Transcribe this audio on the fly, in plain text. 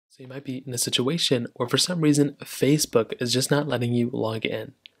So you might be in a situation where for some reason Facebook is just not letting you log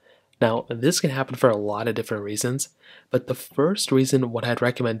in. Now, this can happen for a lot of different reasons, but the first reason what I'd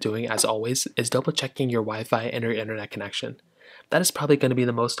recommend doing as always is double checking your Wi-Fi and your internet connection. That is probably going to be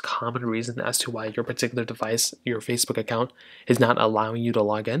the most common reason as to why your particular device, your Facebook account, is not allowing you to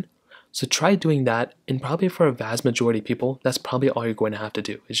log in. So try doing that, and probably for a vast majority of people, that's probably all you're going to have to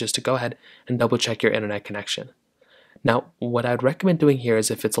do, is just to go ahead and double check your internet connection. Now, what I'd recommend doing here is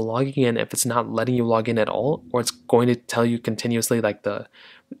if it's logging in, if it's not letting you log in at all, or it's going to tell you continuously like the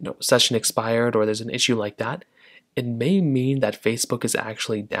session expired or there's an issue like that, it may mean that Facebook is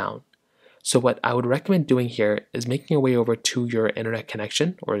actually down. So what I would recommend doing here is making your way over to your internet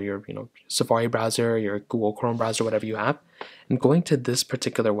connection or your Safari browser, your Google Chrome browser, whatever you have, and going to this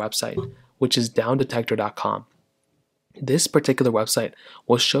particular website, which is downdetector.com. This particular website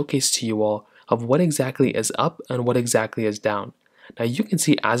will showcase to you all of what exactly is up and what exactly is down. Now you can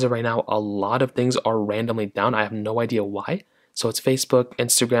see as of right now, a lot of things are randomly down. I have no idea why. So it's Facebook,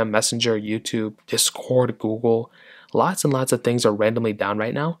 Instagram, Messenger, YouTube, Discord, Google. Lots and lots of things are randomly down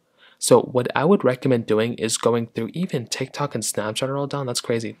right now. So what I would recommend doing is going through, even TikTok and Snapchat are all down. That's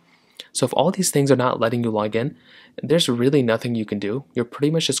crazy. So if all these things are not letting you log in, there's really nothing you can do. You're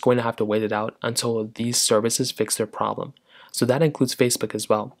pretty much just going to have to wait it out until these services fix their problem. So that includes Facebook as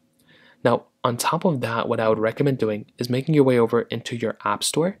well. Now, on top of that, what I would recommend doing is making your way over into your App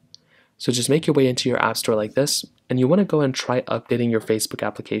Store. So just make your way into your App Store like this, and you want to go and try updating your Facebook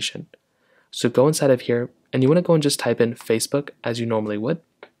application. So go inside of here, and you want to go and just type in Facebook as you normally would.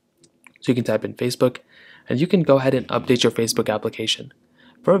 So you can type in Facebook, and you can go ahead and update your Facebook application.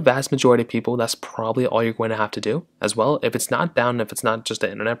 For a vast majority of people, that's probably all you're going to have to do as well. If it's not down, if it's not just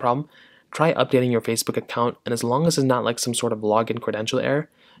an internet problem, try updating your Facebook account, and as long as it's not like some sort of login credential error,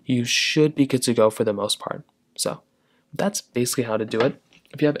 you should be good to go for the most part. So that's basically how to do it.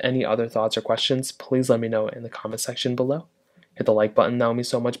 If you have any other thoughts or questions, please let me know in the comment section below. Hit the like button, that would mean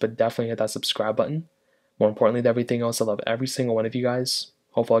so much, but definitely hit that subscribe button. More importantly than everything else, I love every single one of you guys.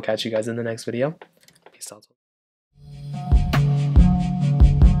 Hopefully I'll catch you guys in the next video. Peace out.